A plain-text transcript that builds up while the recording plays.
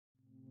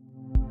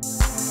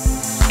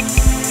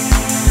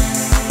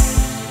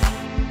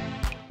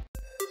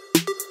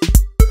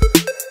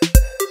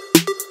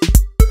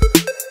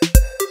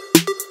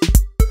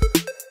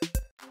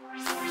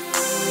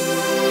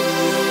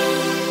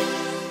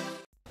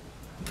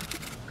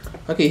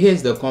Okay,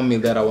 here's the con mill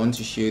that I want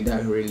to show you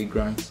that really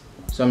grinds.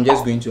 So I'm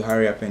just going to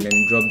hurry up and then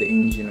drop the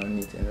engine on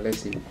it, and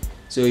let's see.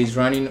 So it's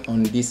running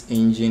on this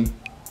engine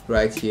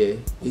right here.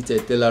 It's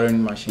a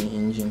tailoring machine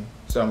engine.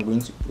 So I'm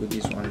going to put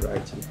this one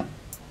right here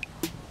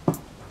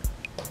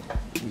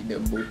with the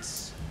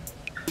bolts.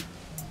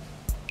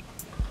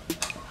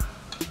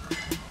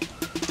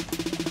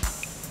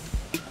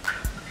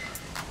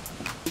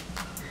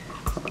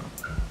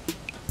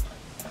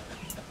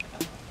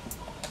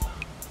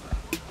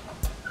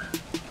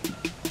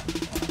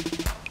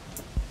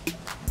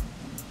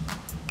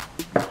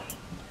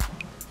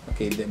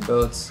 Okay, the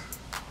belt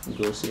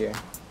goes here.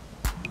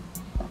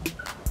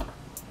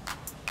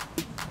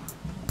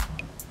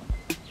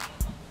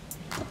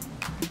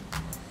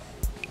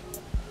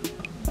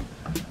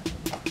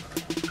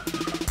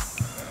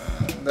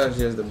 That's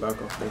just the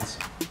back of it.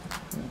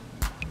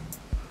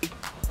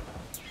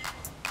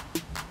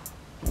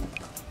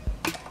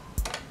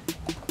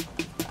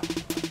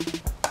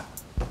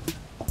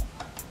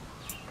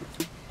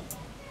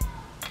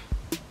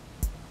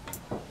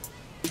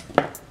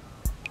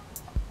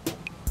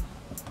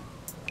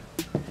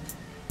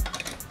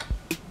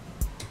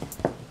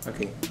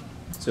 Okay,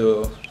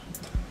 so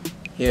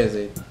here's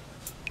it,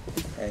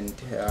 and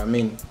I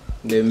mean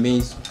the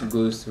maze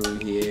goes through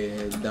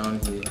here, down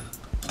here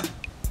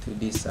to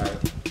this side,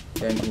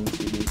 then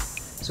into this.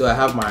 So I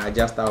have my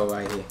adjuster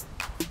over here,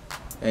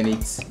 and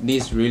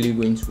this really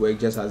going to work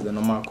just as the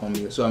normal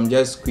combi. So I'm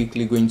just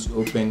quickly going to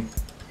open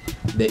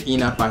the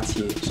inner part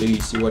here so you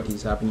see what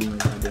is happening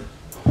over there.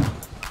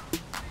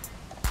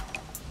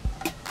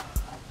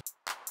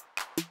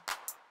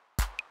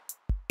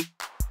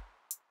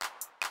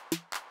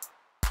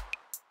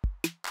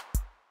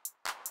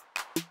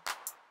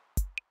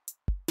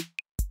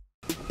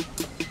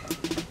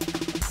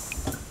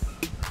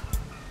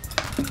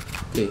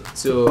 Okay,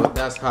 so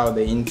that's how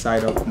the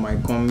inside of my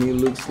combi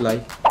looks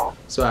like.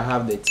 So I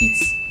have the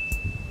teeth.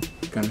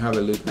 You can have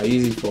a look. I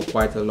used it for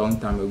quite a long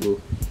time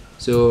ago.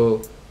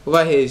 So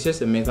over here is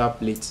just a metal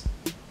plate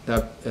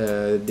that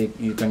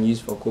you can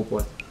use for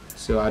copper.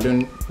 So I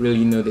don't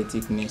really know the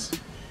thickness.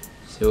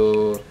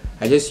 So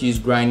I just use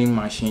grinding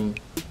machine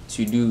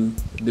to do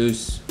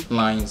those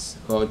lines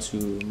or to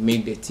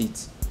make the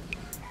teeth.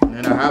 And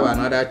then I have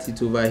another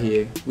teeth over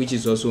here which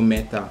is also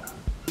metal.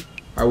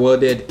 I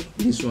welded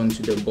this one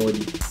to the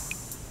body,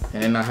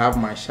 and then I have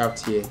my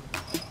shaft here.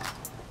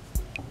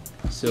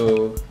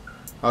 So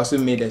I also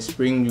made a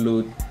spring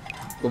load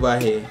over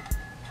here,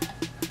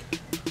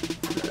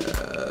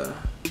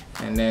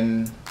 and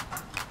then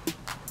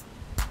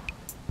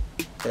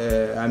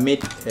I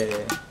made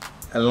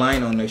a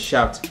line on the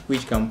shaft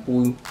which can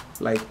pull,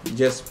 like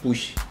just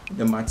push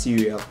the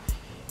material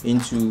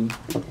into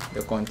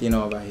the container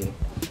over here.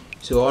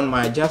 So on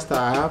my adjuster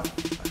I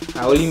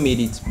only made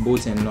it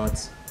bolt and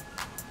nut.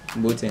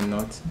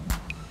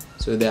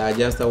 So the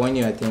adjuster, when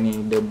you are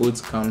turning, the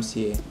bolt comes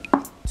here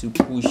to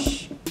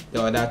push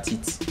the other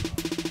teeth,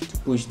 to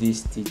push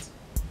these teeth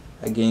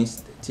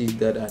against the teeth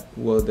that are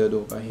welded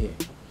over here.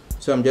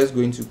 So I'm just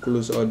going to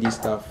close all this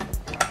stuff.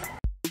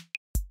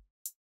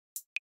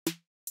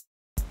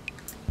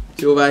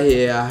 So over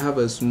here I have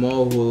a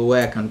small hole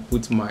where I can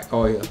put my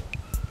oil.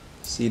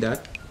 See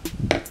that?